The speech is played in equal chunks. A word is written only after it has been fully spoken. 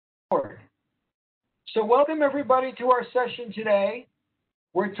board. So welcome everybody to our session today.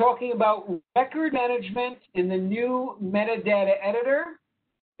 We're talking about record management in the new metadata editor.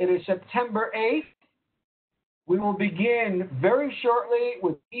 It is September 8th. We will begin very shortly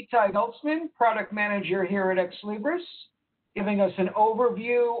with Itai Veltzman, Product Manager here at Ex Libris, giving us an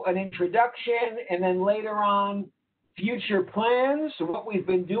overview, an introduction, and then later on, future plans, what we've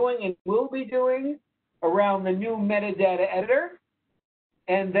been doing and will be doing around the new metadata editor.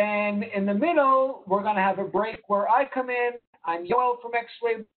 And then in the middle, we're going to have a break where I come in. I'm Yoel from Ex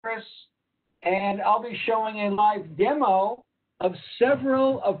Libris, and I'll be showing a live demo of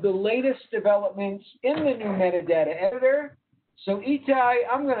several of the latest developments in the new metadata editor. So Itai,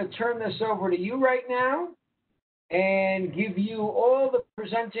 I'm going to turn this over to you right now and give you all the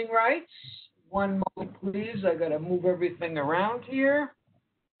presenting rights. One moment, please. I got to move everything around here.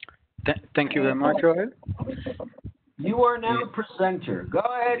 Thank you very much, Joel. You are now presenter. Go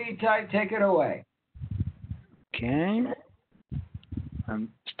ahead, Itai, take it away. Okay. I'm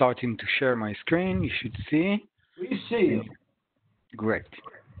starting to share my screen. You should see. We see you. Great.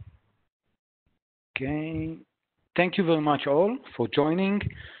 Okay. Thank you very much all for joining.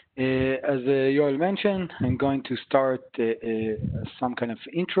 As Yoel mentioned, I'm going to start some kind of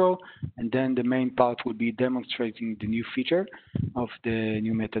intro, and then the main part will be demonstrating the new feature of the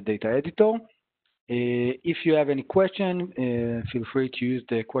new metadata editor. If you have any question, feel free to use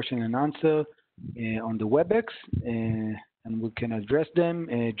the question and answer on the WebEx, and we can address them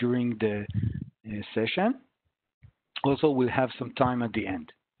during the session. Also, we'll have some time at the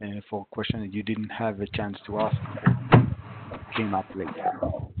end for questions that you didn't have a chance to ask or came up later.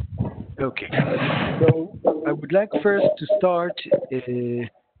 Okay, so I would like first to start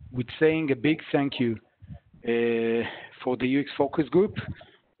with saying a big thank you for the UX Focus Group.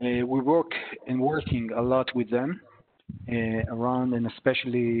 We working a lot with them around, and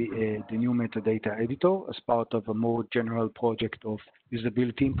especially the new metadata editor as part of a more general project of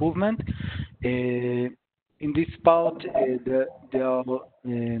usability improvement. In this part, they are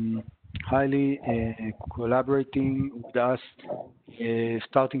highly collaborating with us,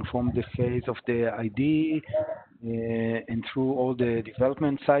 starting from the phase of the ID and through all the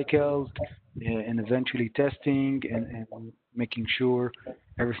development cycles, and eventually testing and making sure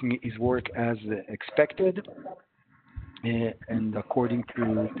everything is work as expected and according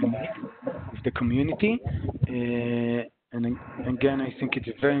to the needs of the community. And again, I think it's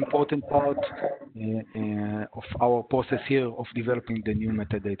a very important part of our process here of developing the new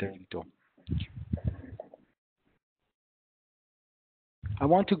metadata editor. I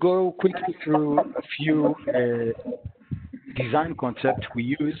want to go quickly through a few design concepts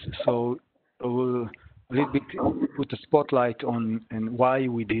we use, so I will a little bit put a spotlight on and why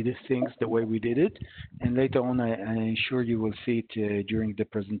we did things the way we did it, and later on I'm sure you will see it during the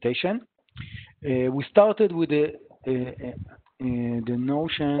presentation. We started with the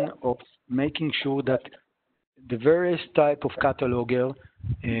notion of making sure that the various type of cataloger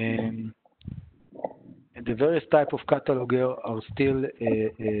are still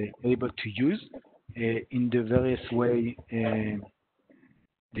able to use in the various way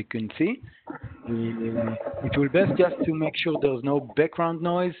they can see. It will best just to make sure there's no background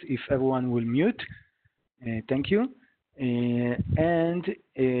noise if everyone will mute. Thank you. And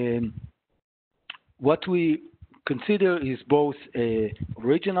what we consider is both a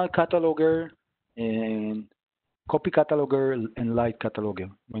original cataloger and copy cataloger and light cataloger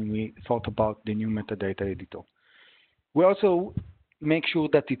when we thought about the new metadata editor. We also make sure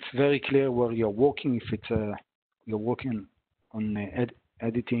that it's very clear where you're working, if it's you're working on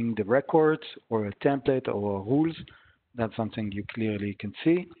editing the records or a template or rules. That's something you clearly can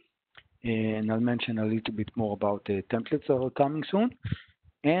see. And I'll mention a little bit more about the templates that are coming soon.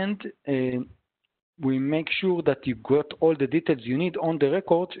 And we make sure that you got all the details you need on the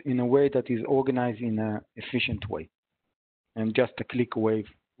records in a way that is organized in an efficient way, and just a click away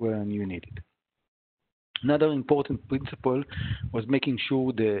when you need it. Another important principle was making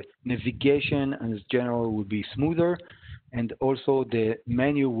sure the navigation as general will be smoother, and also the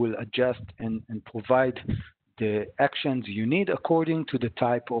menu will adjust and provide the actions you need according to the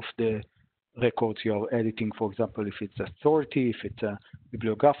type of the records you are editing. For example, if it's authority, if it's a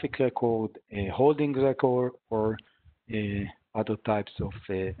bibliographic record, a holding record, or other types of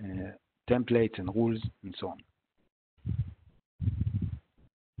templates and rules and so on.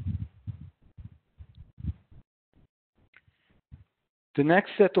 The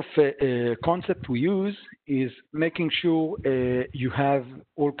next set of concept we use is making sure you have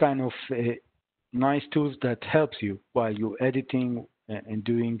all kind of nice tools that helps you while you're editing and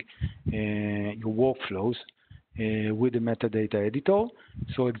doing your workflows. with the metadata editor.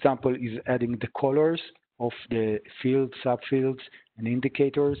 So example is adding the colors of the fields, subfields, and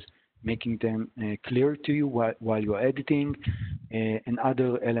indicators, making them clear to you while you're editing, and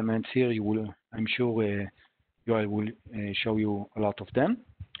other elements here. I'm sure Yoel will show you a lot of them.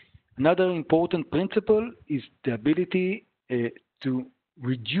 Another important principle is the ability to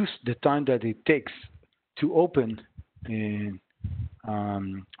reduce the time that it takes to open a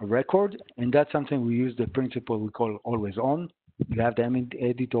record, and that's something we use the principle we call always on. You have the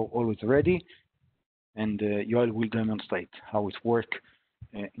editor always ready, and Yoel will demonstrate how it works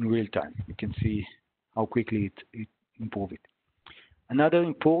in real time. You can see how quickly it improves it. Another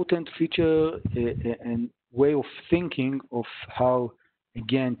important feature and way of thinking of how,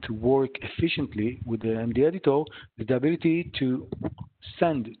 again, to work efficiently with the MD editor is the ability to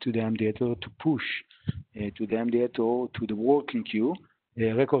send to the MD editor, to push to the MD editor, to the working queue,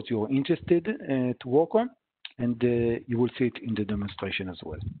 records you're interested to work on, and you will see it in the demonstration as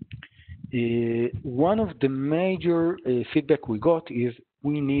well. One of the major feedback we got is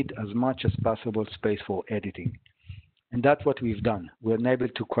we need as much as possible space for editing. And that's what we've done. We're able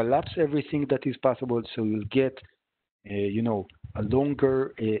to collapse everything that is possible, so you'll get, a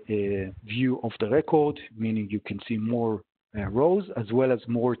longer view of the record, meaning you can see more rows as well as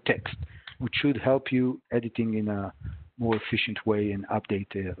more text, which should help you editing in a more efficient way and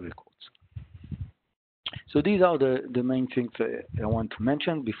update records. So these are the main things I want to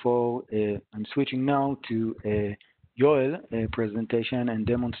mention before I'm switching now to Yoel presentation and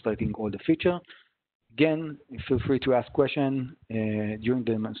demonstrating all the feature. Again, feel free to ask questions during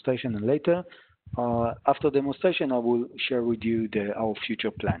the demonstration and later. After demonstration, I will share with you our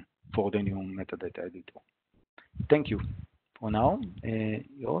future plan for the new metadata editor. Thank you. For now,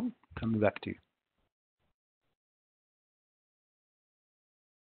 Yoel, coming back to you.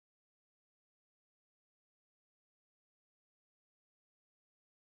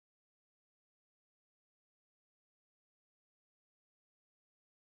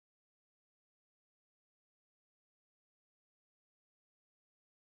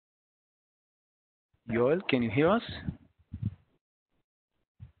 Yoel, can you hear us?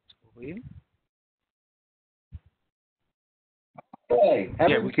 Sorry. Okay.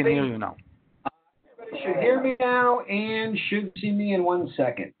 Yeah, we can hear you now. Everybody should hear me now and should see me in 1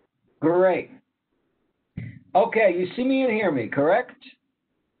 second. Great. Okay, you see me and hear me, correct?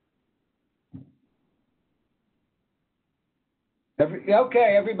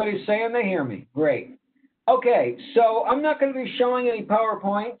 Okay, everybody's saying they hear me. Great. Okay, so I'm not going to be showing any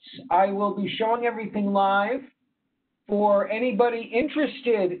PowerPoints. I will be showing everything live. For anybody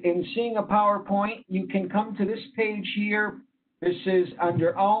interested in seeing a PowerPoint, you can come to this page here. This is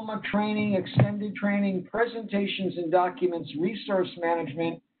under Alma Training, Extended Training, Presentations and Documents, Resource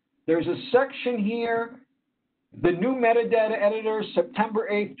Management. There's a section here, the new metadata editor, September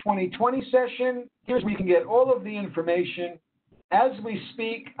 8th, 2020 session. Here's where you can get all of the information. As we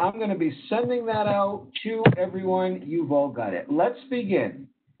speak, I'm going to be sending that out to everyone. You've all got it. Let's begin.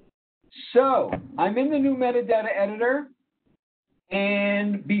 So I'm in the new metadata editor.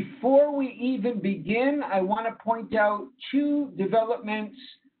 And before we even begin, I want to point out 2 developments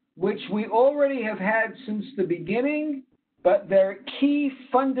which we already have had since the beginning, but they're key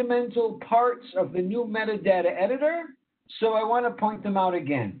fundamental parts of the new metadata editor. So I want to point them out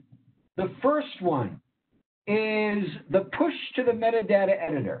again. The first one is the push to the metadata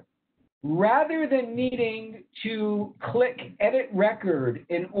editor. Rather than needing to click Edit Record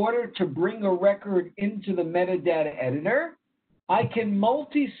in order to bring a record into the metadata editor, I can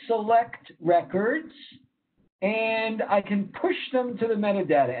multi-select records and I can push them to the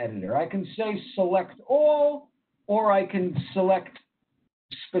metadata editor. I can say select all, or I can select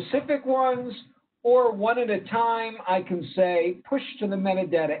specific ones, or one at a time. I can say push to the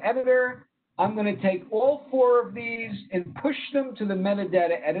metadata editor. I'm going to take all 4 of these and push them to the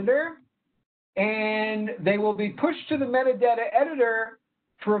metadata editor, and they will be pushed to the metadata editor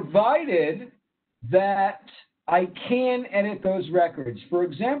provided that I can edit those records. For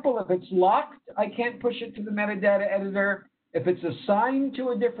example, if it's locked, I can't push it to the metadata editor. If it's assigned to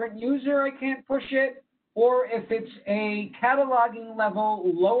a different user, I can't push it. Or if it's a cataloging level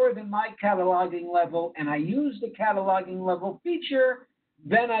lower than my cataloging level and I use the cataloging level feature,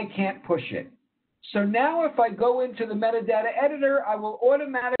 then I can't push it. So now if I go into the metadata editor, I will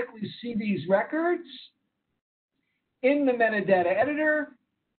automatically see these records in the metadata editor,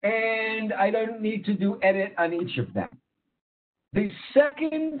 and I don't need to do edit on each of them. The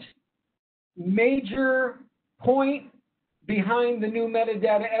second major point behind the new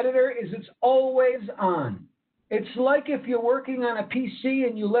metadata editor is it's always on. It's like if you're working on a PC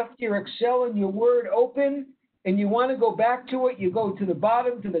and you left your Excel and your Word open and you want to go back to it, you go to the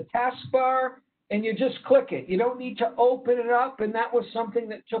bottom to the taskbar, and you just click it. You don't need to open it up, and that was something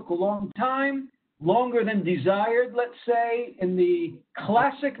that took a long time, longer than desired, let's say, in the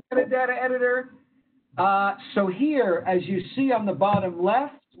classic metadata editor. So here, as you see on the bottom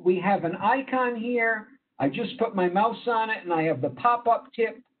left, we have an icon here. I just put my mouse on it, and I have the pop-up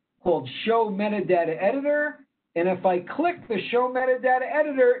tip called Show Metadata Editor. And if I click the Show Metadata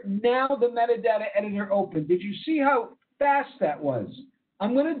Editor, now the metadata editor opened. Did you see how fast that was?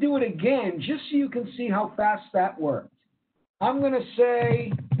 I'm going to do it again just so you can see how fast that worked. I'm going to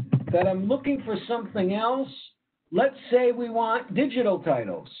say that I'm looking for something else. Let's say we want digital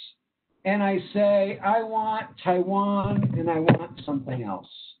titles. And I say, I want Taiwan, and I want something else.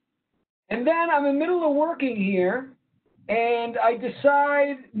 And then I'm in the middle of working here, and I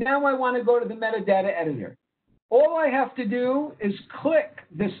decide now I want to go to the metadata editor. All I have to do is click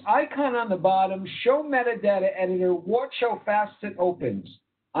this icon on the bottom, Show Metadata Editor. Watch how fast it opens.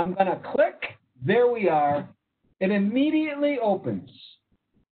 I'm going to click. There we are. It immediately opens.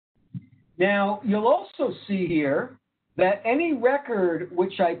 Now, you'll also see here that any record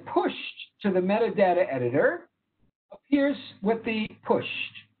which I pushed to the metadata editor appears with the pushed.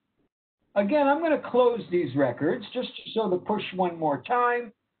 Again, I'm going to close these records just to show the push one more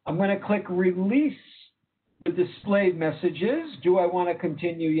time. I'm going to click Release the displayed messages. Do I want to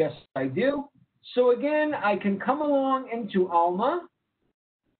continue? Yes, I do. So again, I can come along into Alma.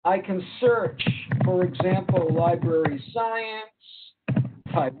 I can search, for example, library science,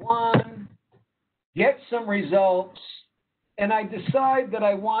 Taiwan, get some results, and I decide that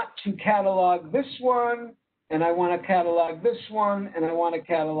I want to catalog this one, and I want to catalog this one, and I want to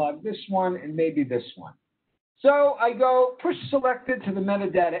catalog this one, and maybe this one. So I go push selected to the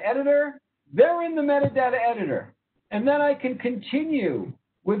metadata editor. They're in the metadata editor. And then I can continue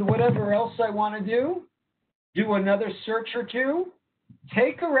with whatever else I want to do another search or two,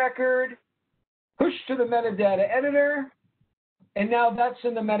 take a record, push to the metadata editor, and now that's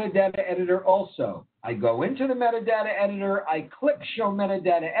in the metadata editor also. I go into the metadata editor, I click Show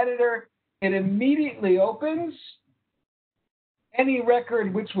Metadata Editor, it immediately opens. Any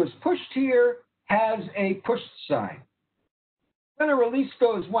record which was pushed here has a push sign. I'm going to release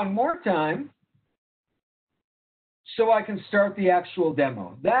those one more time so I can start the actual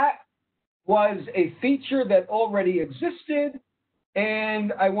demo. That was a feature that already existed,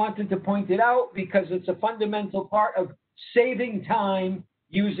 and I wanted to point it out because it's a fundamental part of saving time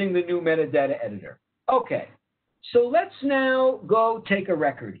using the new metadata editor. Okay, so let's now go take a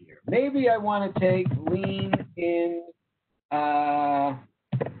record here. Maybe I want to take Lean in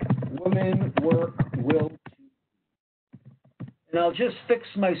Women Work Will. And I'll just fix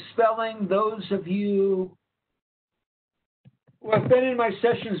my spelling. Those of you who have been in my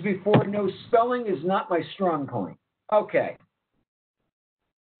sessions before know spelling is not my strong point. Okay.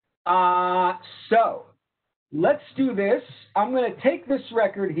 So let's do this. I'm going to take this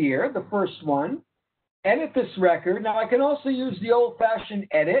record here, the first one, edit this record. Now I can also use the old-fashioned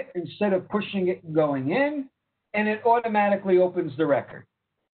edit instead of pushing it and going in, and it automatically opens the record.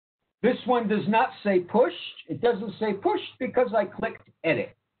 This one does not say pushed. It doesn't say pushed because I clicked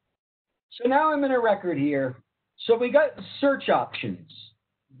edit. So now I'm in a record here. So we got the search options.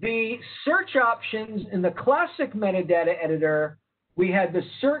 The search options in the classic metadata editor, we had the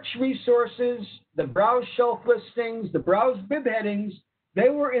search resources, the browse shelf listings, the browse bib headings. They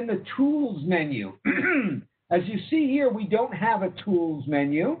were in the tools menu. As you see here, we don't have a tools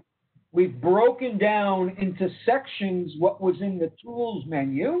menu. We've broken down into sections what was in the tools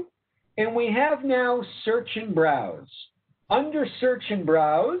menu. And we have now search and browse. Under search and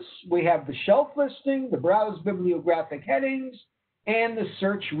browse, we have the shelf listing, the browse bibliographic headings, and the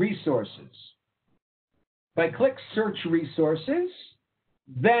search resources. If I click search resources,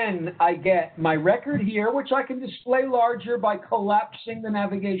 then I get my record here, which I can display larger by collapsing the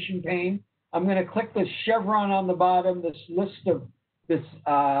navigation pane. I'm going to click this chevron on the bottom, this list of this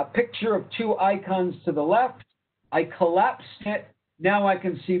picture of two icons to the left. I collapsed it. Now I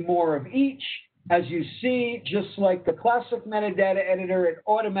can see more of each. As you see, just like the classic metadata editor, it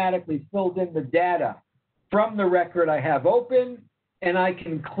automatically filled in the data from the record I have open, and I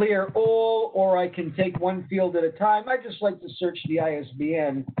can clear all, or I can take one field at a time. I just like to search the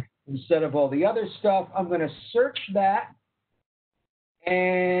ISBN instead of all the other stuff. I'm going to search that,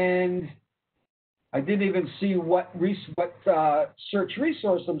 and I didn't even see what search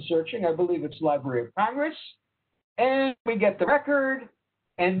resource I'm searching. I believe it's Library of Congress. And we get the record,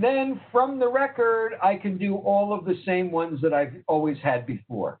 and then from the record, I can do all of the same ones that I've always had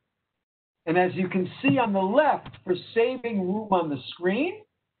before. And as you can see on the left, for saving room on the screen,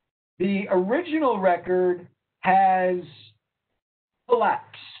 the original record has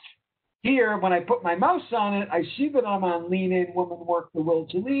collapsed. Here, when I put my mouse on it, I see that I'm on Lean In, Women Work, the Will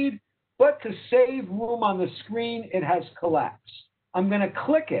to Lead, but to save room on the screen, it has collapsed. I'm going to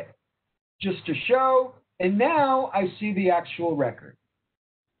click it just to show, and now I see the actual record.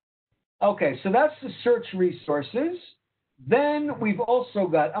 Okay, so that's the search resources. Then we've also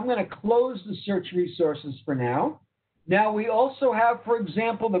got, I'm going to close the search resources for now. Now we also have, for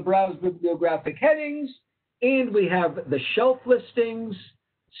example, the browse bibliographic headings, and we have the shelf listings.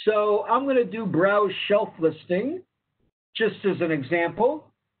 So I'm going to do browse shelf listing, just as an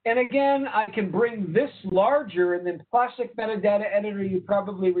example. And again, I can bring this larger, and then classic metadata editor, you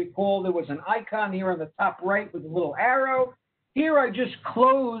probably recall there was an icon here on the top right with a little arrow. Here I just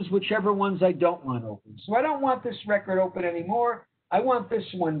close whichever ones I don't want open. So I don't want this record open anymore. I want this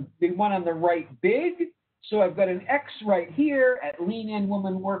one, the one on the right, big. So I've got an X right here at Lean In,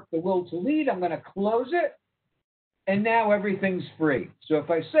 Women Work, the Will to Lead. I'm going to close it. And now everything's free. So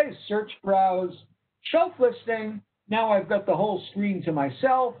if I say search, browse, shelf listing, now I've got the whole screen to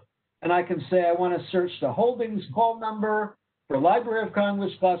myself. And I can say I want to search the holdings call number for Library of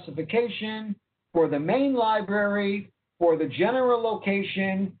Congress classification, for the main library, for the general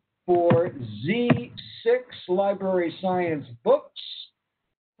location, for Z6 library science books.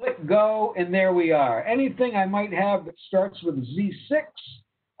 Click go, and there we are. Anything I might have that starts with Z6,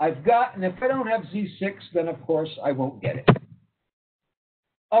 I've got, and if I don't have Z6, then of course I won't get it.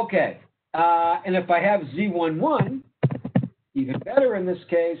 Okay, and if I have Z11, even better in this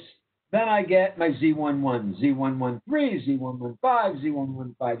case, then I get my Z11, Z113, Z115,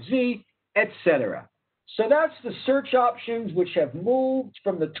 Z115Z, etc. So that's the search options, which have moved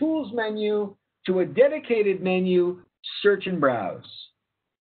from the tools menu to a dedicated menu, search and browse.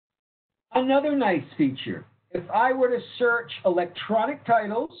 Another nice feature, if I were to search electronic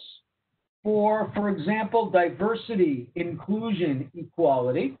titles for example, diversity, inclusion,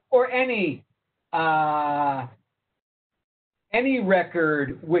 equality, or any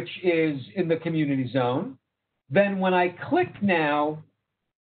record which is in the community zone, then when I click now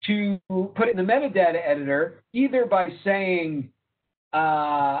to put it in the metadata editor, either by saying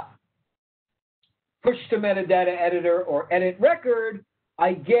push to metadata editor or edit record,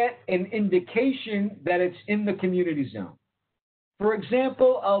 I get an indication that it's in the community zone. For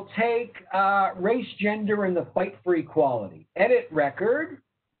example, I'll take race, gender, and the fight for equality. Edit record.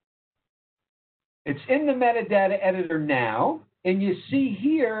 It's in the metadata editor now. And you see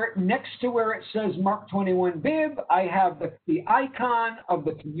here, next to where it says Mark 21 Bib, I have the icon of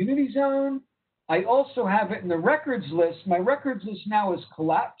the community zone. I also have it in the records list. My records list now is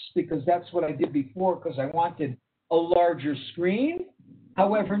collapsed because that's what I did before because I wanted a larger screen.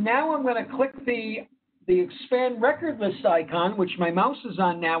 However, now I'm going to click the expand record list icon, which my mouse is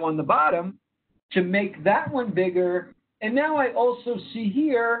on now on the bottom, to make that one bigger. And now I also see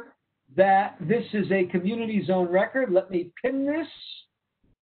here that this is a community zone record. Let me pin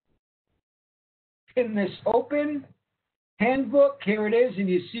this open. Handbook, here it is. And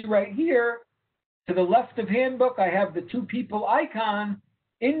you see right here, to the left of handbook, I have the two people icon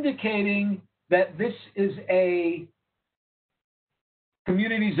indicating that this is a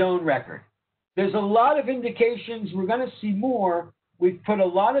community zone record. There's a lot of indications. We're going to see more. We've put a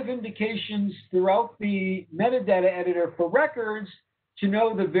lot of indications throughout the metadata editor for records to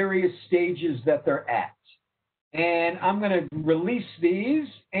know the various stages that they're at. And I'm going to release these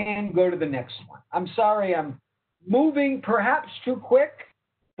and go to the next one. I'm sorry, I'm moving perhaps too quick,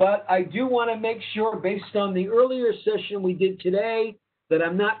 but I do want to make sure, based on the earlier session we did today, that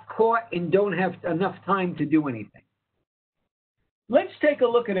I'm not caught and don't have enough time to do anything. Let's take a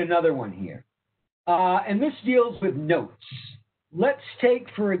look at another one here. And this deals with notes. Let's take,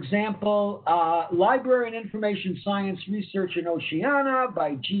 for example, Library and Information Science Research in Oceania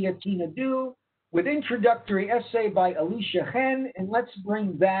by Gia Tina Du, with introductory essay by Alicia Hen, and let's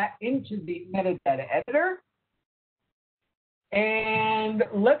bring that into the metadata editor. And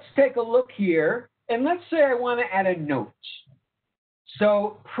let's take a look here, and let's say I want to add a note.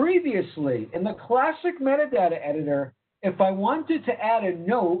 So previously, in the classic metadata editor, if I wanted to add a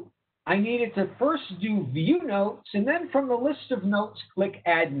note, I needed to first do View Notes, and then from the list of notes, click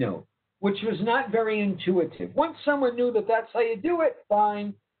Add Note, which was not very intuitive. Once someone knew that that's how you do it,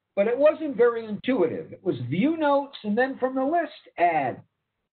 fine, but it wasn't very intuitive. It was View Notes, and then from the list, Add.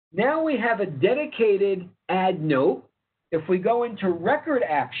 Now we have a dedicated Add Note. If we go into Record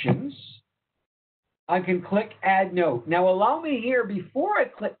Actions, I can click Add Note. Now allow me here, before I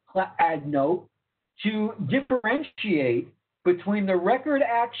click Add Note, to differentiate between the record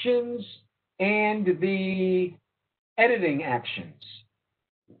actions and the editing actions.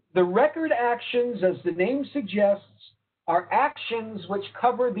 the record actions, as the name suggests, are actions which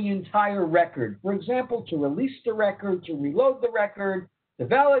cover the entire record. For example, to release the record, to reload the record, to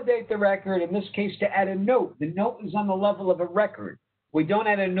validate the record, in this case, to add a note. The note is on the level of a record. We don't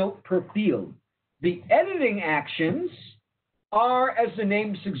add a note per field. The editing actions are, as the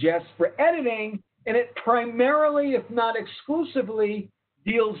name suggests, for editing, and it primarily, if not exclusively,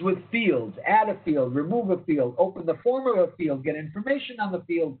 deals with fields. Add a field, remove a field, open the form of a field, get information on the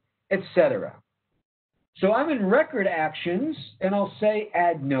field, etc. So I'm in record actions, and I'll say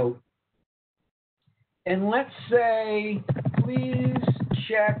add note. And let's say, please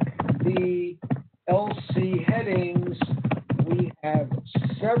check the LC headings. We have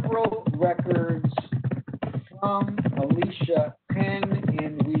several records from Alicia Penn,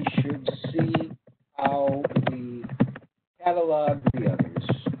 and we should see how we catalog the others.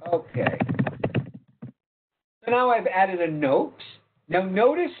 Okay. So now I've added a note. Now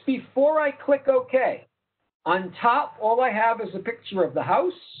notice before I click OK, on top, all I have is a picture of the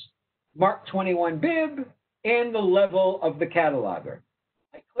house, Mark 21 bib, and the level of the cataloger.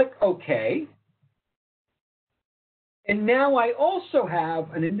 I click OK. And now I also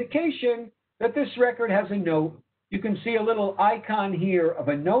have an indication that this record has a note. You can see a little icon here of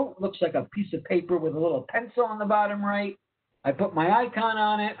a note. Looks like a piece of paper with a little pencil on the bottom right. I put my icon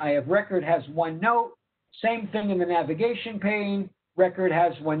on it. I have record has one note. Same thing in the navigation pane. Record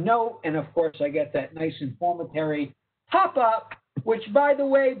has one note. And of course, I get that nice informatory pop-up, which, by the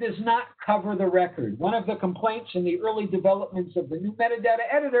way, does not cover the record. One of the complaints in the early developments of the new metadata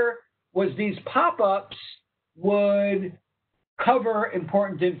editor was these pop-ups would cover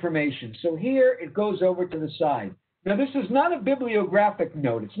important information. So here it goes over to the side. Now, this is not a bibliographic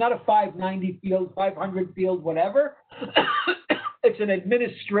note. It's not a 590 field, 500 field, whatever. It's an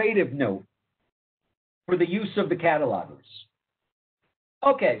administrative note for the use of the catalogers.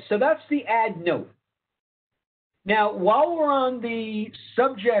 Okay, so that's the add note. Now, while we're on the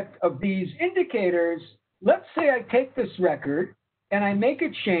subject of these indicators, let's say I take this record and I make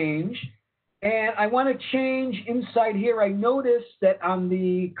a change, and I want to change inside here. I notice that on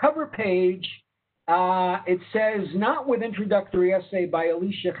the cover page, it says not with introductory essay by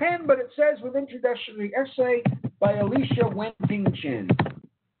Alicia Chen, but it says with introductory essay by Alicia Wenting-Chin.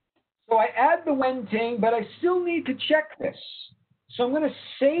 So I add the Wenting, but I still need to check this. So I'm going to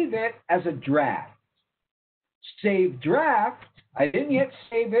save it as a draft. Save draft. I didn't yet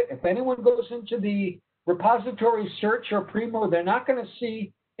save it. If anyone goes into the repository search or Primo, they're not going to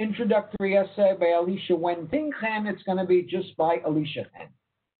see introductory essay by Alicia Wenting-Chin. It's going to be just by Alicia Chen.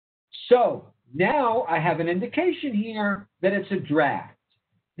 So now I have an indication here that it's a draft.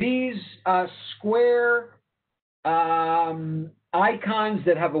 These square icons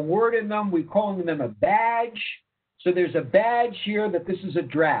that have a word in them, we're calling them a badge. So there's a badge here that this is a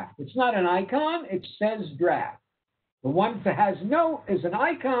draft. It's not an icon, it says draft. The one that has note is an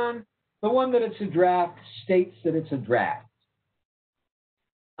icon. The one that it's a draft states that it's a draft.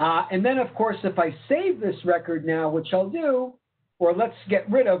 And then, of course, if I save this record now, which I'll do, or let's get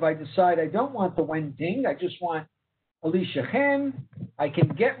rid of, I decide I don't want the Wenting, I just want Alicia Chen. I can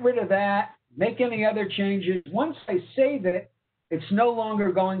get rid of that, make any other changes. Once I save it, it's no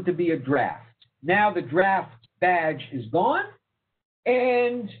longer going to be a draft. Now the draft badge is gone,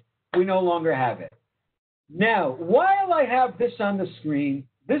 and we no longer have it. Now, while I have this on the screen,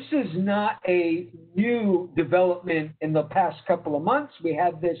 this is not a new development in the past couple of months. We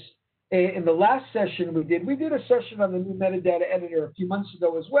had this in the last session we did. We did a session on the new metadata editor a few months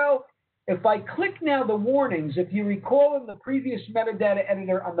ago as well. If I click now the warnings, if you recall in the previous metadata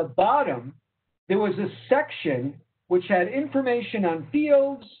editor on the bottom, there was a section which had information on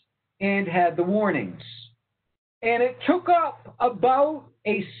fields and had the warnings. And it took up about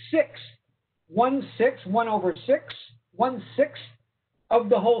a sixth, 1/6 of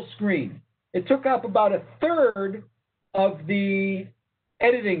the whole screen. It took up about a third of the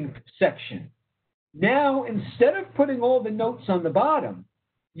editing section. Now, instead of putting all the notes on the bottom,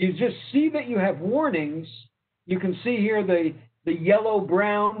 you just see that you have warnings. You can see here the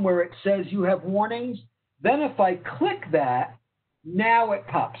yellow-brown where it says you have warnings. Then if I click that, now it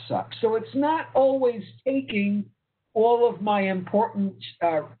pops up. So it's not always taking all of my important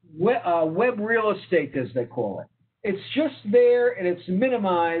web real estate, as they call it. It's just there, and it's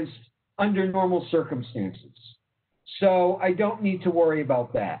minimized under normal circumstances. So I don't need to worry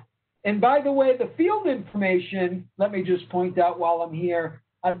about that. And by the way, the field information, let me just point out while I'm here,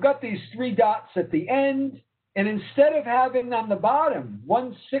 I've got these 3 dots at the end, and instead of having on the bottom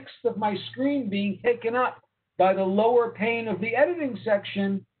 1/6 of my screen being taken up by the lower pane of the editing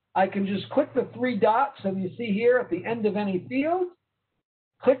section, I can just click the 3 dots, and you see here at the end of any field,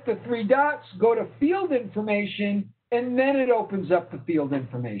 click the three dots, go to field information, and then it opens up the field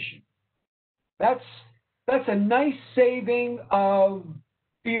information. That's a nice saving of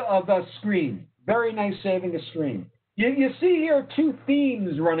a screen. Very nice saving of screen. You see here two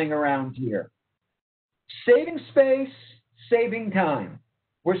themes running around here. Saving space, saving time.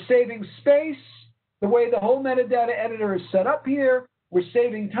 We're saving space the way the whole metadata editor is set up here. We're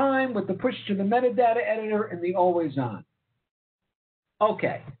saving time with the push to the metadata editor and the always on.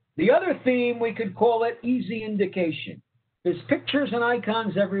 Okay, the other theme, we could call it easy indication. There's pictures and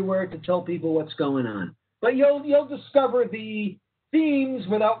icons everywhere to tell people what's going on. But you'll discover the themes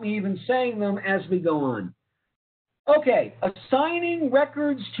without me even saying them as we go on. Okay, assigning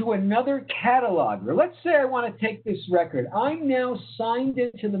records to another cataloger. Let's say I want to take this record. I'm now signed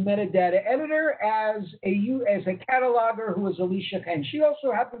into the metadata editor as a cataloger who is Alicia Chen. She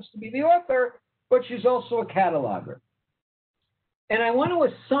also happens to be the author, but she's also a cataloger. And I want to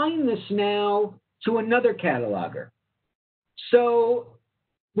assign this now to another cataloger. So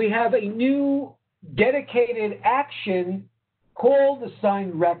we have a new dedicated action called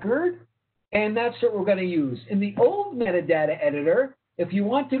assign record, and that's what we're going to use. In the old metadata editor, if you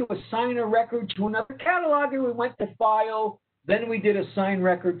wanted to assign a record to another cataloger, we went to File, then we did assign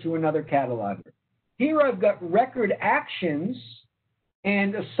record to another cataloger. Here I've got record actions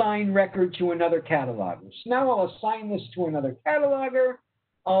and assign record to another cataloger. So now I'll assign this to another cataloger.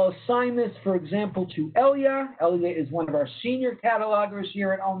 I'll assign this, for example, to Elia. Elia is one of our senior catalogers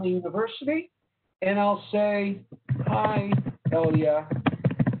here at Alma University. And I'll say, hi, Elia,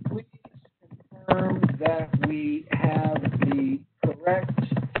 please confirm that we have the correct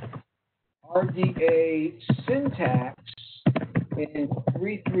RDA syntax in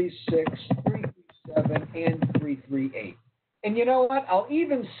 336, 337, and 338. And you know what? I'll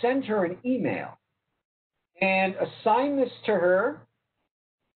even send her an email and assign this to her.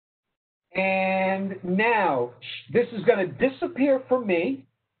 And now this is going to disappear from me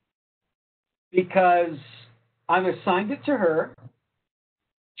because I've assigned it to her.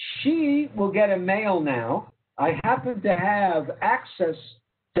 She will get a mail now. I happen to have access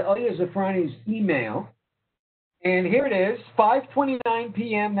to Elia Zafrani's email. And here it is, 5:29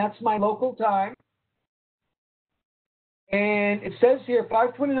 p.m. That's my local time. And it says here,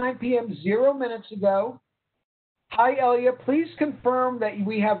 5:29 p.m., 0 minutes ago. Hi, Elia. Please confirm that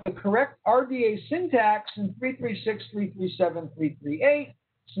we have the correct RDA syntax in 336, 337, 338.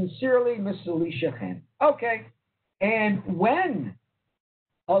 Sincerely, Miss Alicia Chen. Okay. And when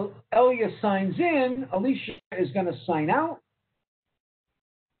Elia signs in, Alicia is going to sign out.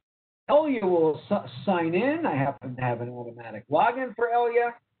 Elia will sign in. I happen to have an automatic login for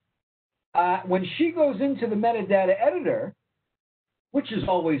Elia. When she goes into the metadata editor, which is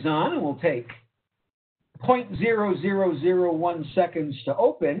always on and will take 0.0001 seconds to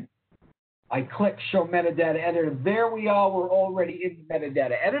open, I click Show Metadata Editor. There we are. We're already in the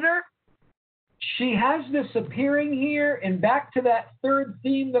metadata editor. She has this appearing here, and back to that third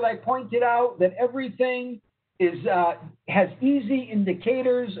theme that I pointed out, that everything has easy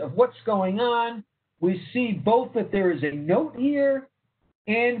indicators of what's going on. We see both that there is a note here,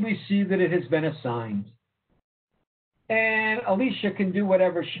 and we see that it has been assigned. And Alicia can do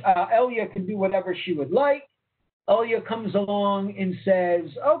whatever, Elia can do whatever she would like. Elia comes along and says,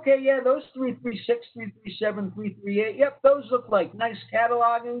 okay, yeah, those 336, 337, 338, yep, those look like nice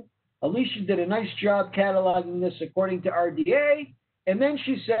cataloging. Alicia did a nice job cataloging this according to RDA. And then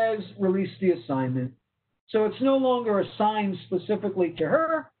she says, release the assignment. So it's no longer assigned specifically to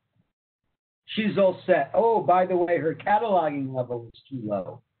her. She's all set. Oh, by the way, her cataloging level is too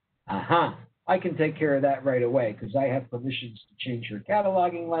low. I can take care of that right away because I have permissions to change her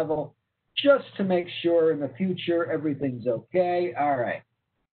cataloging level just to make sure in the future everything's okay. All right.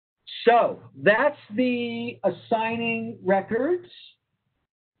 So that's the assigning records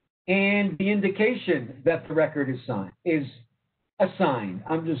and the indication that the record is assigned.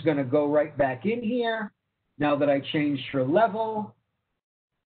 I'm just going to go right back in here now that I changed her level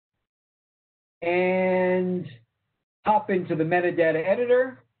and hop into the metadata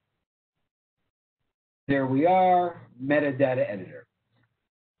editor. There we are, metadata editor.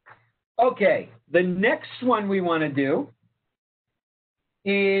 Okay, the next one we want to do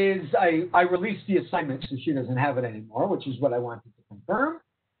is I released the assignment so she doesn't have it anymore, which is what I wanted to confirm.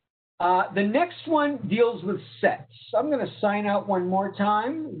 The next one deals with sets. So I'm going to sign out one more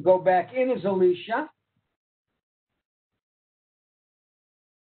time, go back in as Alicia.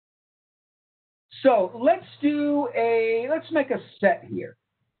 So let's make a set here.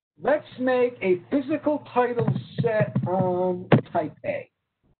 Let's make a physical title set on type A.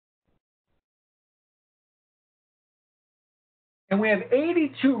 And we have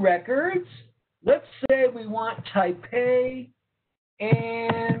 82 records. Let's say we want Taipei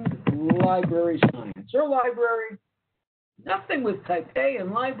and library science, or library. Nothing with Taipei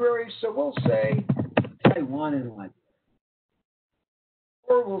and library, so we'll say Taiwan and library.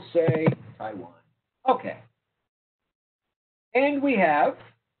 Or we'll say Taiwan. Okay. And we have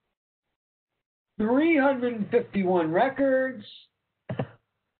 351 records.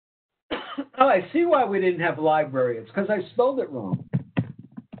 Oh, I see why we didn't have library. It's because I spelled it wrong.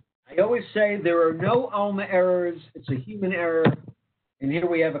 I always say there are no Alma errors. It's a human error. And here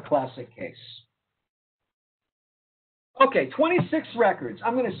we have a classic case. Okay, 26 records.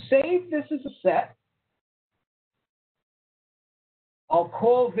 I'm going to save this as a set. I'll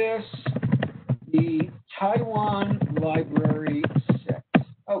call this the Taiwan Library Set.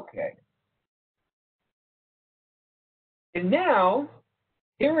 Okay. And now,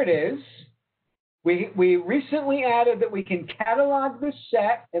 here it is. We recently added that we can catalog this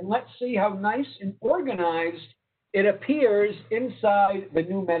set, and let's see how nice and organized it appears inside the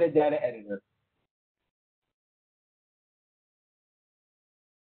new metadata editor.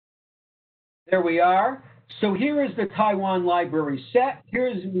 There we are. So here is the Taiwan Library Set.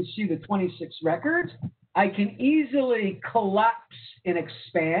 Here's, you see the 26 records. I can easily collapse and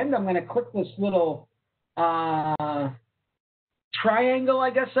expand. I'm going to click this little triangle,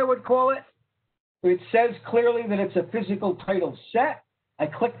 I guess I would call it. It says clearly that it's a physical title set. I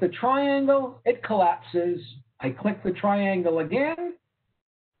click the triangle, it collapses. I click the triangle again,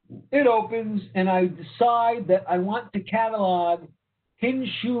 it opens, and I decide that I want to catalog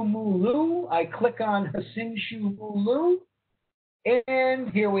Hinshu Mulu. I click on Hasinshu Mulu,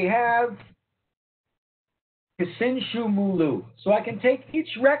 and here we have Hasinshu Mulu. So I can take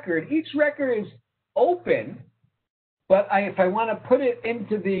each record is open, but if I want to put it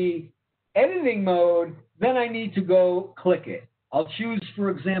into the editing mode, then I need to go click it. I'll choose, for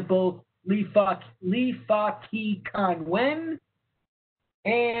example, Li Fa Ki Kan Wen.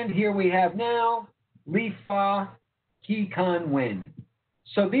 And here we have now Li Fa Ki Kan Wen.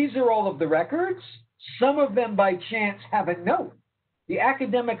 So these are all of the records. Some of them by chance have a note. The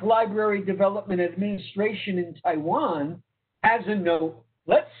Academic Library Development Administration in Taiwan has a note.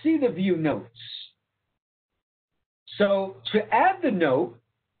 Let's see the view notes. So to add the note,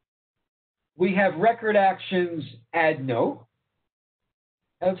 we have record actions add note.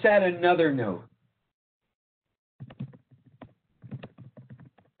 Let's add another note.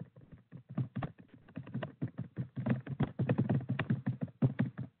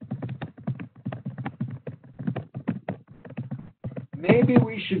 Maybe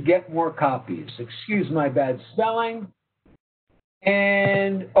we should get more copies. Excuse my bad spelling.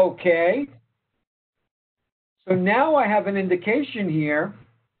 And okay. So now I have an indication here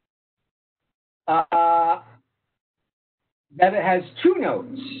that it has two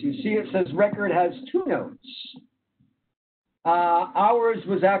notes. You see it says record has two notes. Ours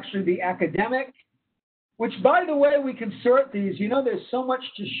was actually the academic, which, by the way, we can sort these. You know, there's so much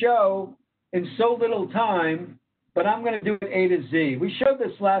to show in so little time, but I'm going to do it A to Z. We showed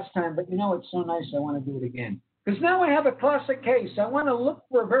this last time, but you know, it's so nice I want to do it again. Because now I have a classic case. I want to look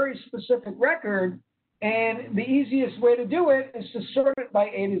for a very specific record, and the easiest way to do it is to sort it by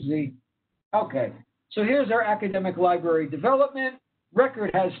A to Z. Okay, so here's our academic library development.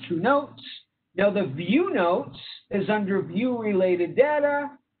 Record has two notes. Now the view notes is under view related data,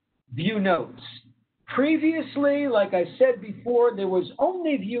 view notes. Previously, like I said before, there was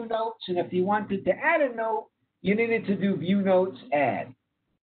only view notes, and if you wanted to add a note, you needed to do view notes add.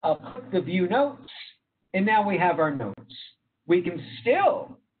 I'll click the view notes, and now we have our notes. We can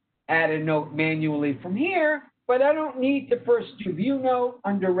still add a note manually from here, but I don't need to first do view note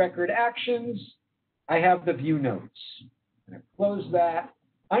under record actions. I have the view notes. I'm going to close that.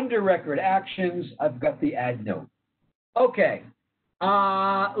 Under record actions, I've got the add note. Okay,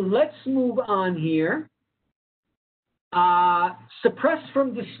 let's move on here. Suppress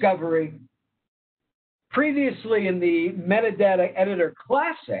from discovery. Previously in the Metadata Editor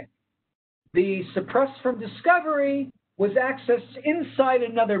Classic, the suppress from discovery was accessed inside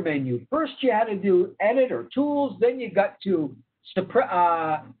another menu. First, you had to do edit or tools, then you got to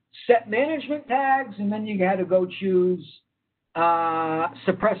set management tags, and then you had to go choose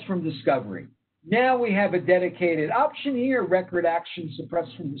suppress from discovery. Now we have a dedicated option here, record action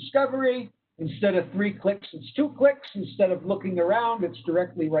suppress from discovery. Instead of 3 clicks, it's 2 clicks. Instead of looking around, it's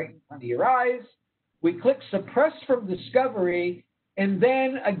directly right in front of your eyes. We click suppress from discovery, and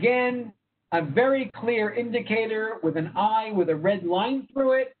then again, a very clear indicator with an eye with a red line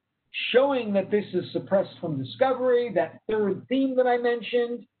through it, showing that this is suppressed from discovery, that third theme that I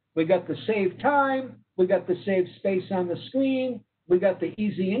mentioned. We got the save time. We got the save space on the screen. We got the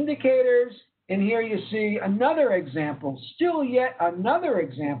easy indicators. And here you see another example, still yet another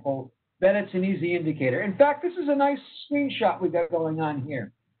example that it's an easy indicator. In fact, this is a nice screenshot we got going on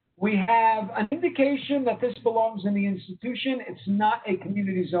here. We have an indication that this belongs in the institution. It's not a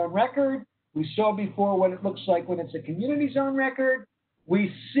community zone record. We saw before what it looks like when it's a community zone record.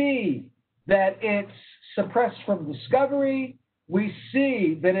 We see that it's suppressed from discovery. We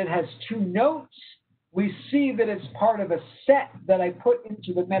see that it has 2 notes. We see that it's part of a set that I put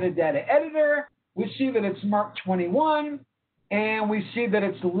into the metadata editor. We see that it's marked 21. And we see that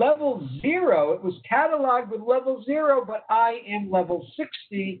it's level 0. It was cataloged with level 0, but I am level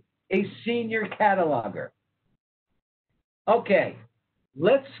 60, a senior cataloger. Okay,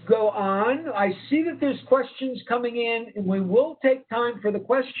 let's go on. I see that there's questions coming in, and we will take time for the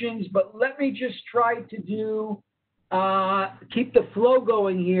questions, but let me just try to do, keep the flow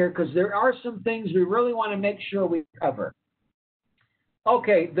going here, because there are some things we really want to make sure we cover.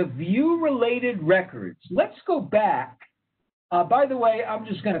 Okay, the view-related records. Let's go back. By the way, I'm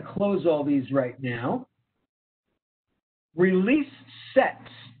just going to close all these right now. Release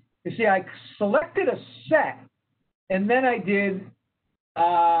sets. You see, I selected a set, and then I did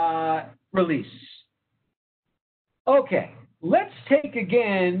release. Okay, let's take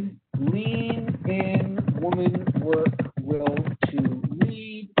again Lean In Woman Work Will to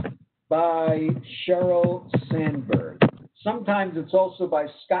Read by Sheryl Sandberg. Sometimes it's also by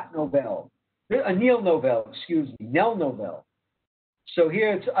Scott Novell. Neil Novell, excuse me, Nell Novell. So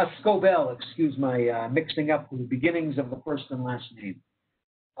here it's Scobell, excuse my mixing up the beginnings of the first and last name.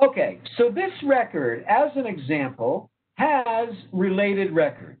 Okay, so this record, as an example, has related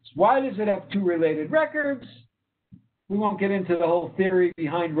records. Why does it have 2 related records? We won't get into the whole theory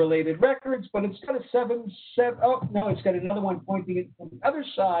behind related records, but it's got a 7, oh, no, it's got another one pointing it from the other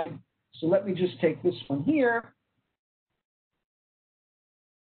side. So let me just take this one here.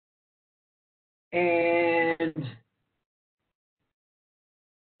 And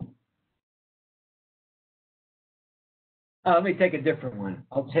let me take a different one.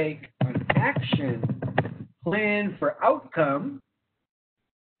 I'll take an action plan for outcome.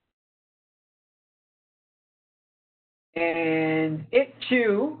 And it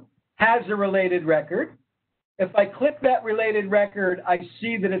too has a related record. If I click that related record, I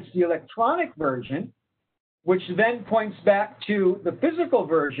see that it's the electronic version, which then points back to the physical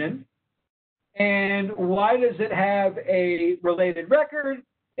version. And why does it have a related record?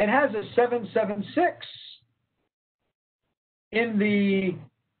 It has a 776 in the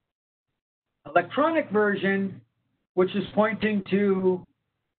electronic version, which is pointing to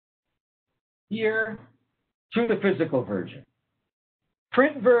here to the physical version.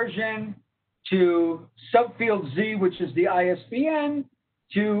 Print version to subfield Z, which is the ISBN,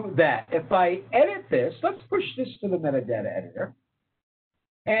 to that. If I edit this, let's push this to the metadata editor.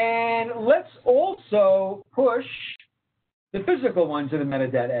 And let's also push the physical one to the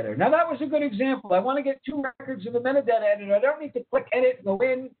metadata editor. Now, that was a good example. I want to get 2 records in the metadata editor. I don't need to click edit, go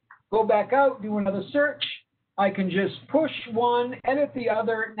in, go back out, do another search. I can just push one, edit the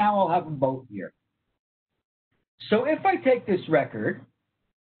other. Now I'll have them both here. So if I take this record,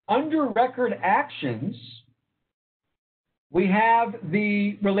 under record actions, we have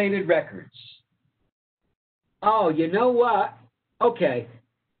the related records. Oh, you know what? Okay.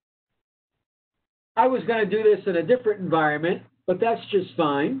 I was going to do this in a different environment, but that's just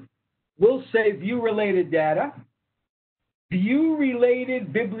fine. We'll say view related data, view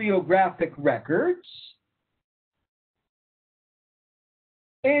related bibliographic records,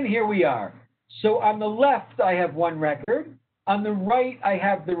 and here we are. So on the left, I have 1 record. On the right, I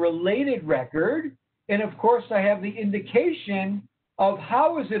have the related record. And of course, I have the indication of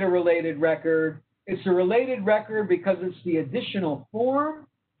how is it a related record. It's a related record because it's the additional form.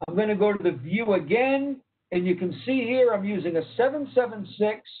 I'm going to go to the view again, and you can see here I'm using a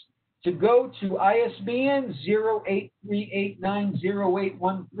 776 to go to ISBN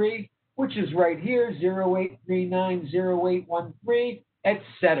 0838908813, which is right here, 08390813,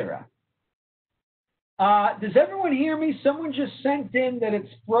 etc. Does everyone hear me? Someone just sent in that it's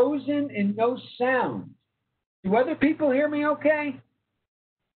frozen and no sound. Do other people hear me okay?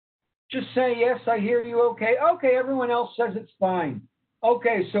 Just say, yes, I hear you okay. Okay, everyone else says it's fine.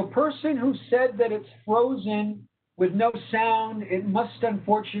 Okay, so person who said that it's frozen with no sound, it must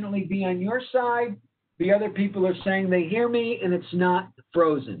unfortunately be on your side. The other people are saying they hear me and it's not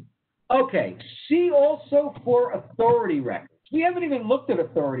frozen. Okay, see also for authority records. We haven't even looked at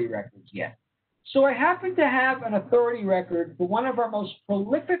authority records yet. So I happen to have an authority record for one of our most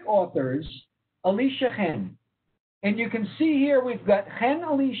prolific authors, Alicia Chen. And you can see here we've got Chen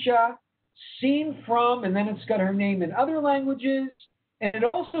Alicia seen from, and then it's got her name in other languages. And it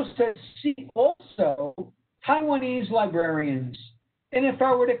also says see also Taiwanese librarians. And if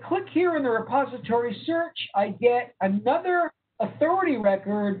I were to click here in the repository search, I get another authority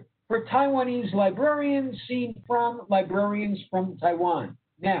record for Taiwanese librarians seen from librarians from Taiwan.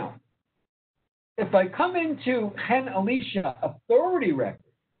 Now, if I come into Hen Alicia authority record,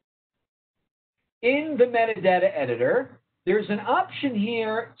 in the metadata editor, there's an option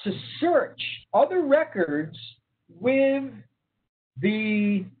here to search other records with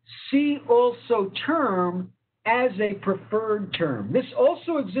the see also term as a preferred term. This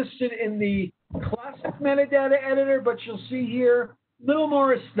also existed in the classic metadata editor, but you'll see here a little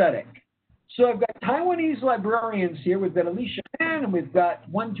more aesthetic. So I've got Taiwanese librarians here. We've got Alicia Han, and we've got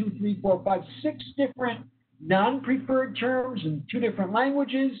 6 different non-preferred terms in 2 different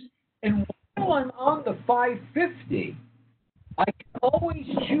languages. And while I'm on the 550, I can always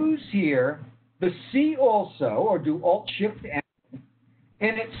choose here the see also, or do Alt-Shift-N,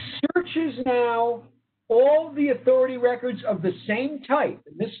 and it searches now all the authority records of the same type.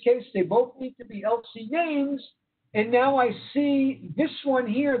 In this case, they both need to be LC names. And now I see this one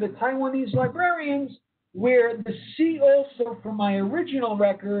here, the Taiwanese librarians, where the see also for my original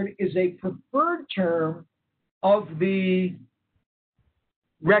record is a preferred term of the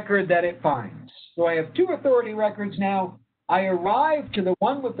record that it finds. So I have 2 authority records now. I arrive to the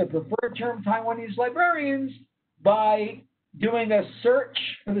one with the preferred term Taiwanese librarians by doing a search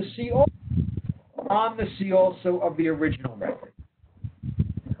for the see also on the see also of the original record.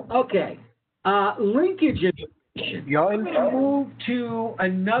 Okay, linkage information. I'm going to move to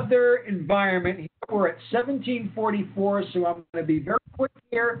another environment. Here we're at 1744, so I'm going to be very quick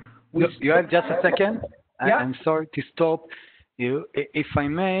here. You have just a second? Yeah. I'm sorry to stop you. If I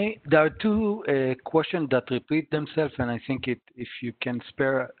may, there are 2 questions that repeat themselves, and I think if you can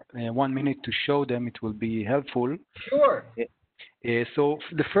spare 1 minute to show them, it will be helpful. Sure. So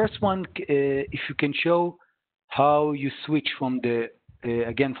the first one, if you can show how you switch from the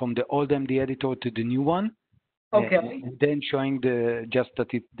again from the old MD editor to the new one. Okay. And then showing the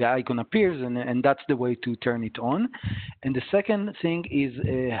icon appears, and that's the way to turn it on. And the second thing is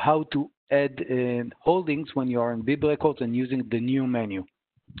how to add holdings when you are in Bib records and using the new menu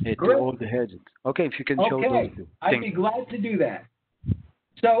to all the headings. Okay, if you can show those 2. I'd be glad to do that.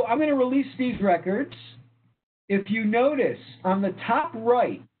 So I'm going to release these records. If you notice on the top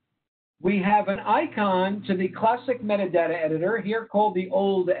right, we have an icon to the classic metadata editor here called the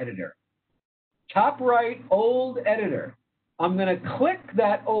old editor. Top right, old editor. I'm going to click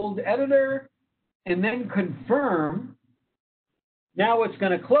that old editor and then confirm. Now it's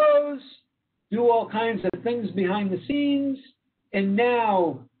going to close, do all kinds of things behind the scenes, and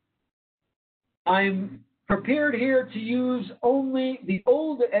now I'm prepared here to use only the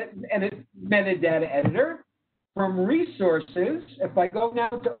old metadata editor. From resources, if I go now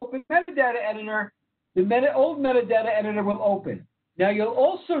to open metadata editor, the old metadata editor will open. Now you'll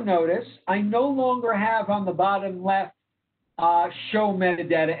also notice I no longer have on the bottom left show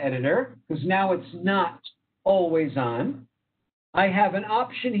metadata editor, because now it's not always on. I have an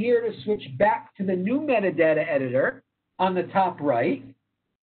option here to switch back to the new metadata editor on the top right.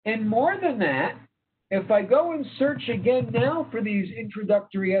 And more than that, if I go and search again now for these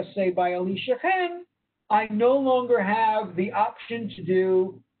introductory essay by Alicia Hen, I no longer have the option to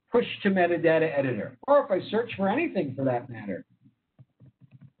do push to metadata editor, or if I search for anything for that matter.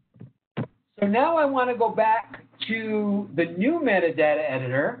 So now I want to go back to the new metadata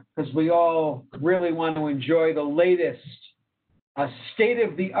editor, because we all really want to enjoy the latest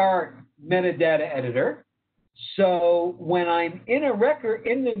state-of-the-art metadata editor. So when I'm in a record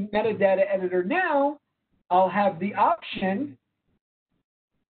in the metadata editor now, I'll have the option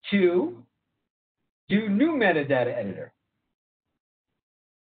to do new metadata editor.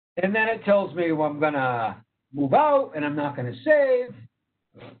 And then it tells me, well, I'm going to move out and I'm not going to save.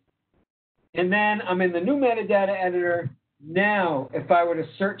 And then I'm in the new metadata editor. Now, if I were to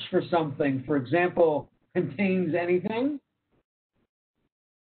search for something, for example, contains anything.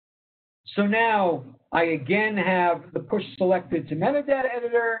 So now I again have the push selected to metadata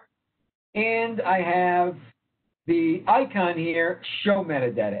editor, and I have the icon here, show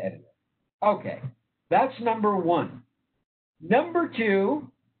metadata editor. Okay. That's number 1. Number 2,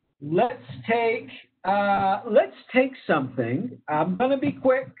 let's take something. I'm going to be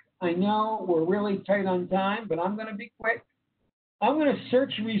quick. I know we're really tight on time, but I'm going to be quick. I'm going to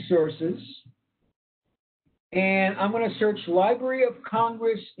search resources, and I'm going to search Library of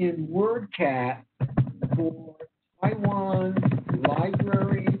Congress in WordCat for Taiwan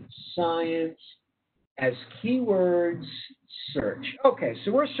Library Science as keywords search. Okay,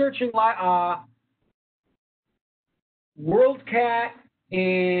 so we're searching WorldCat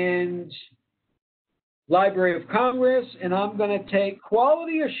and Library of Congress, and I'm going to take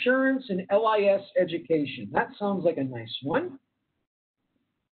quality assurance and LIS education. That sounds like a nice one.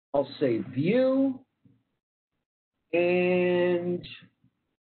 I'll say view, and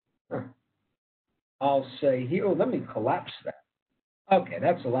I'll say here, oh, let me collapse that. Okay,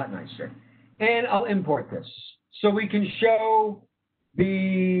 that's a lot nicer. And I'll import this. So we can show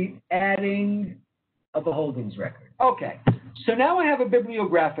the adding of a holdings record. Okay, so now I have a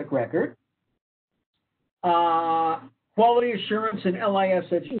bibliographic record. Quality assurance and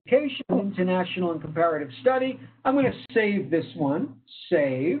LIS education, international and comparative study. I'm going to save this one.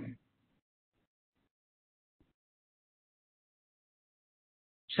 Save.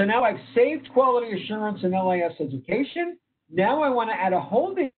 So now I've saved quality assurance and LIS education. Now I want to add a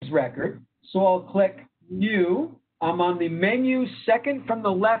holdings record. So I'll click New. I'm on the menu second from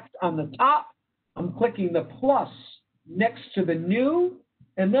the left on the top. I'm clicking the plus next to the New.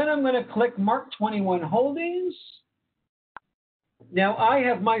 And then I'm going to click Mark 21 Holdings. Now I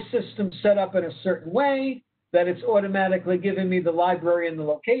have my system set up in a certain way that it's automatically giving me the library and the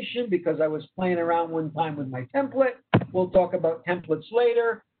location because I was playing around one time with my template. We'll talk about templates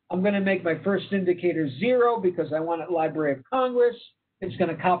later. I'm going to make my first indicator 0 because I want it Library of Congress. It's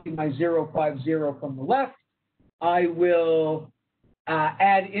going to copy my 050 from the left. I will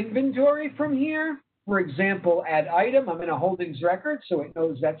add inventory from here. For example, add item. I'm in a holdings record, so it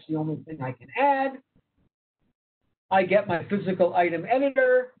knows that's the only thing I can add. I get my physical item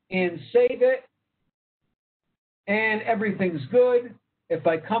editor and save it. And everything's good. If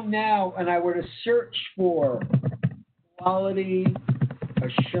I come now and I were to search for quality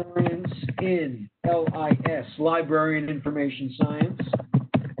assurance in LIS, Library and Information Science,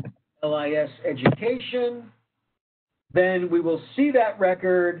 LIS Education, then we will see that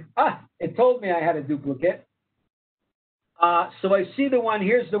record. It told me I had a duplicate. So I see the one,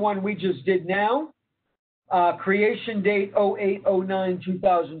 here's the one we just did now. Creation date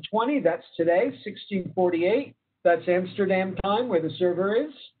 08/09/2020, that's today, 1648. That's Amsterdam time where the server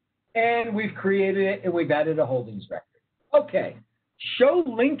is. And we've created it and we've added a holdings record. Okay, show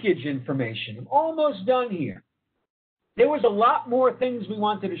linkage information. I'm almost done here. There was a lot more things we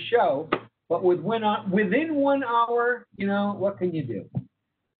wanted to show, but within 1 hour, you know, what can you do?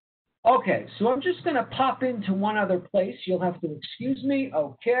 Okay, so I'm just going to pop into one other place. You'll have to excuse me.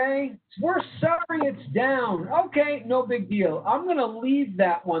 Okay, we're sorry it's down. Okay, no big deal. I'm going to leave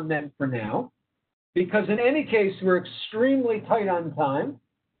that one then for now, because in any case, we're extremely tight on time.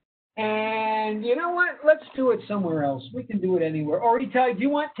 And you know what? Let's do it somewhere else. We can do it anywhere. Or Itai, do you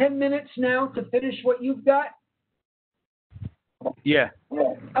want 10 minutes now to finish what you've got? Yeah.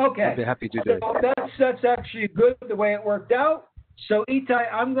 Okay. I'd be happy to do it. That's actually good the way it worked out. So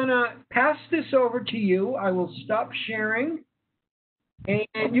Itai, I'm going to pass this over to you. I will stop sharing.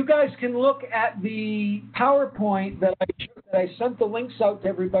 And you guys can look at the PowerPoint that I sent the links out to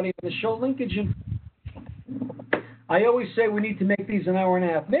everybody, the show linkage. I always say we need to make these an hour and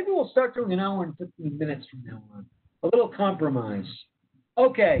a half. Maybe we'll start doing an hour and 15 minutes from now on. A little compromise.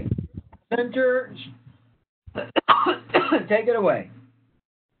 Okay. Center. Take it away.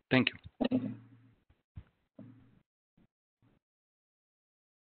 Thank you.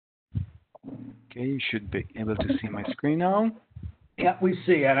 Okay, you should be able to see my screen now. Yeah, we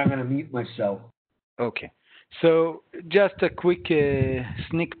see it. I'm going to mute myself. Okay. So just a quick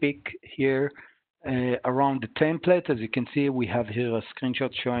sneak peek here around the template. As you can see, we have here a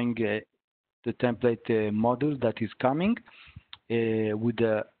screenshot showing the template module that is coming with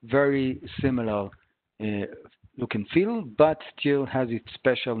a very similar look and feel, but still has its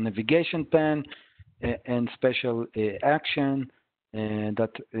special navigation pane and special action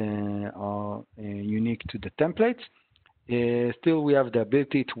that are unique to the templates. Still, we have the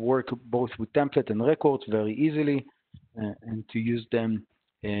ability to work both with template and records very easily and to use them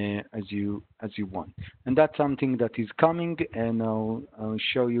as you want. And that's something that is coming, and I'll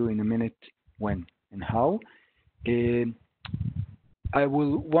show you in a minute when and how. I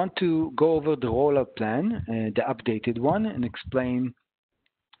will want to go over the rollout plan, the updated one, and explain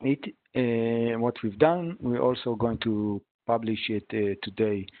it, what we've done. We're also going to publish it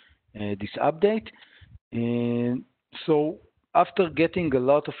today, this update. And so after getting a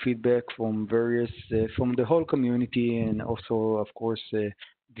lot of feedback from from the whole community, and also, of course,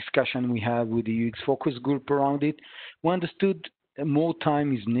 discussion we had with the UX focus group around it, we understood more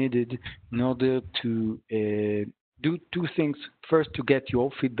time is needed in order to do two things. First, to get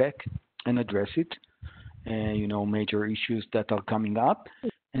your feedback and address it. major issues that are coming up.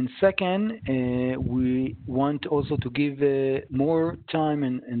 And second, we want also to give more time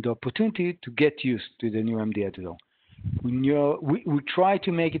and the opportunity to get used to the new MD editor. We try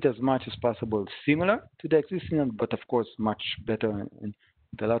to make it as much as possible similar to the existing one, but of course much better and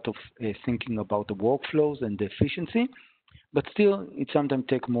a lot of thinking about the workflows and the efficiency. But still, it sometimes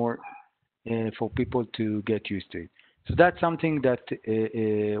takes more for people to get used to it. So that's something that,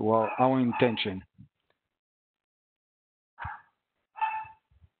 our intention.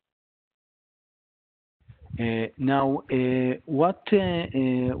 Now, what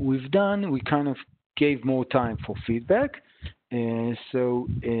we've done, we kind of gave more time for feedback. So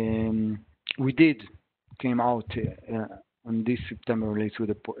we came out on this September release with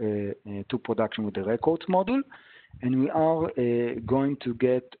to production with the records module, and we are going to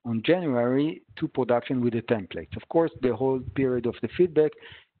get on January to production with the templates. Of course, the whole period of the feedback,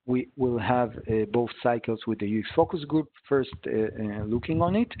 we will have both cycles with the UX focus group, first looking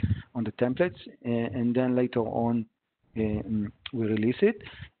on it, on the templates, and then later on we release it.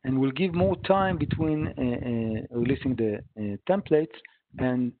 And we'll give more time between releasing the templates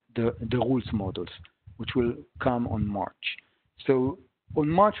and the rules models, which will come on March. So on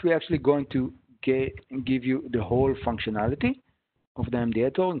March, we're actually going to give you the whole functionality of the MD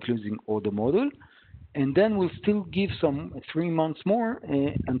editor, including all the module. And then we'll still give some 3 months more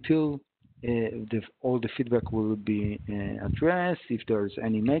until all the feedback will be addressed, if there's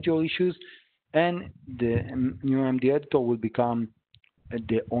any major issues, and the new MD editor will become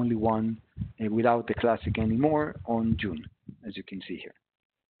the only one without the classic anymore on June, as you can see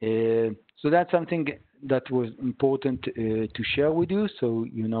here. So that's something that was important to share with you, so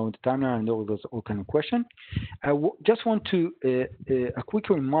you know the timeline and all those kind of questions. I just want to a quick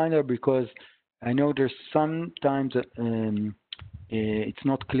reminder, because I know there's sometimes it's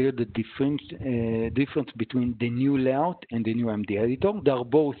not clear the difference between the new layout and the new MD editor. They are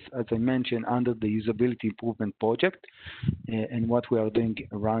both, as I mentioned, under the usability improvement project and what we are doing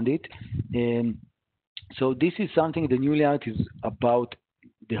around it. So this is something, the new layout is about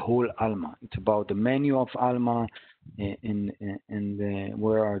the whole Alma. It's about the menu of Alma and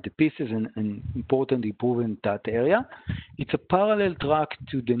where are the pieces and important improvement in that area. It's a parallel track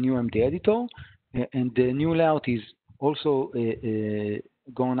to the new MD editor, and the new layout is also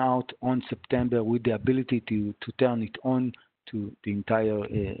gone out on September with the ability to turn it on to the entire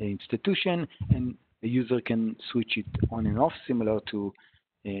institution, and the user can switch it on and off, similar to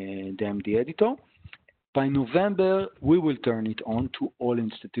the MD editor. By November, we will turn it on to all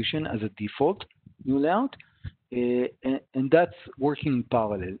institutions as a default new layout, and that's working in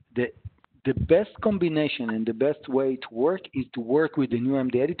parallel. The best combination and the best way to work is to work with the new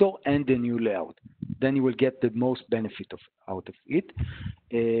MD editor and the new layout. Then you will get the most benefit out of it.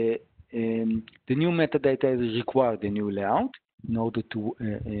 The new metadata requires the new layout in order to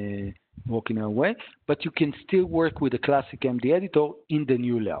work in a way, but you can still work with the classic MD editor in the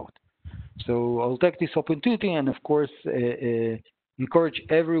new layout. So I'll take this opportunity and, of course, encourage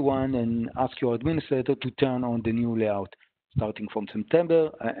everyone and ask your administrator to turn on the new layout starting from September.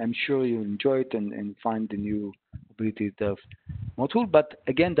 I'm sure you'll enjoy it and find the new abilities of module. But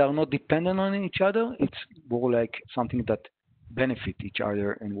again, they are not dependent on each other. It's more like something that benefit each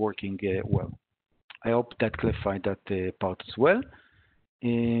other and working well. I hope that clarified that part as well.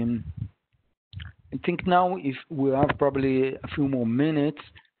 I think now if we have probably a few more minutes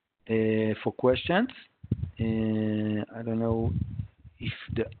for questions. I don't know if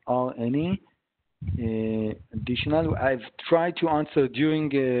there are any additional. I've tried to answer during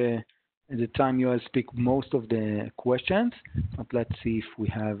the time you will speak most of the questions, but let's see if we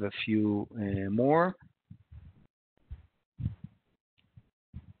have a few more.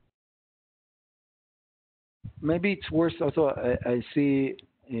 Maybe it's worth also, I see,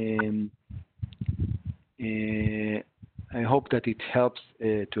 I hope that it helps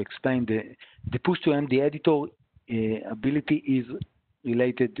to explain the push to MD editor ability is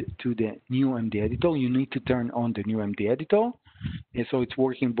related to the new MD editor. You need to turn on the new MD editor. So it's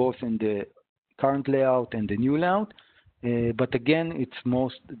working both in the current layout and the new layout. But again, it's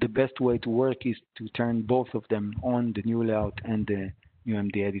the best way to work is to turn both of them on, the new layout and the new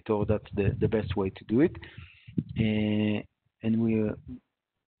MD editor. That's the best way to do it. And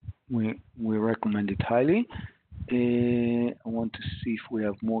we recommend it highly. I want to see if we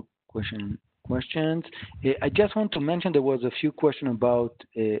have more questions. I just want to mention there was a few questions about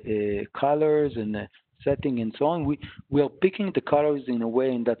colors and setting and so on. We are picking the colors in a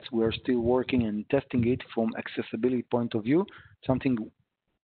way, and that's we're still working and testing it from accessibility point of view. Something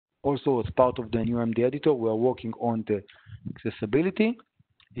also as part of the new MD editor, we are working on the accessibility.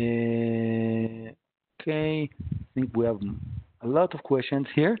 Okay, I think we have a lot of questions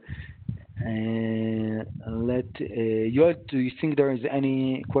here. Yoel, do you think there is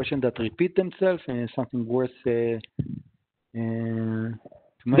any question that repeat themselves and something worth to mention?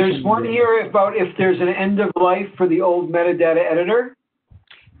 There's one here about if there's an end of life for the old metadata editor.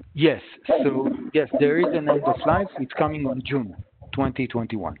 Yes. So yes, there is an end of life. It's coming on June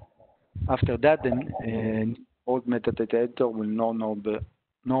 2021. After that, then old metadata editor will no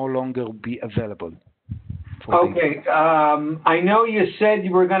longer be available. Okay. I know you said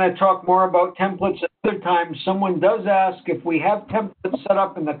you were going to talk more about templates another time. Someone does ask if we have templates set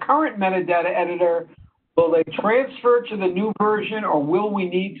up in the current metadata editor, will they transfer to the new version, or will we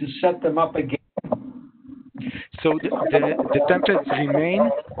need to set them up again? So the templates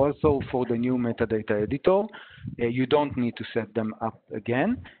remain also for the new metadata editor. You don't need to set them up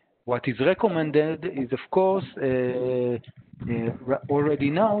again. What is recommended is, of course, already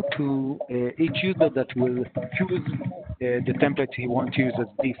now to each user that will choose the template he wants to use as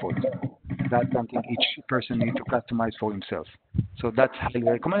default. That's something each person needs to customize for himself. So that's highly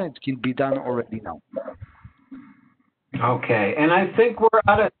recommended. It can be done already now. Okay, and I think we're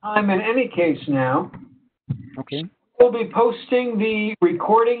out of time in any case now. Okay. We'll be posting the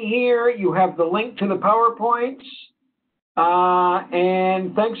recording here. You have the link to the PowerPoints.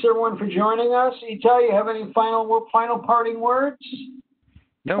 And thanks everyone for joining us. Itai, you have any final parting words?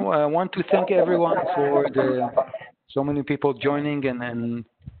 No, I want to thank everyone for so many people joining and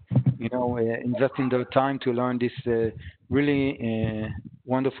investing their time to learn this really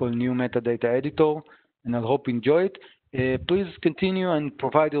wonderful new metadata editor, and I hope you enjoy it. Please continue and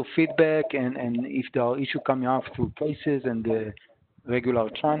provide your feedback, and if there are issues coming up through cases and the regular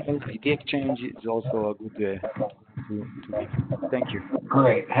channel, the exchange is also a good to give. Thank you.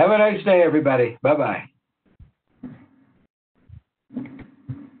 Great. Have a nice day, everybody. Bye-bye.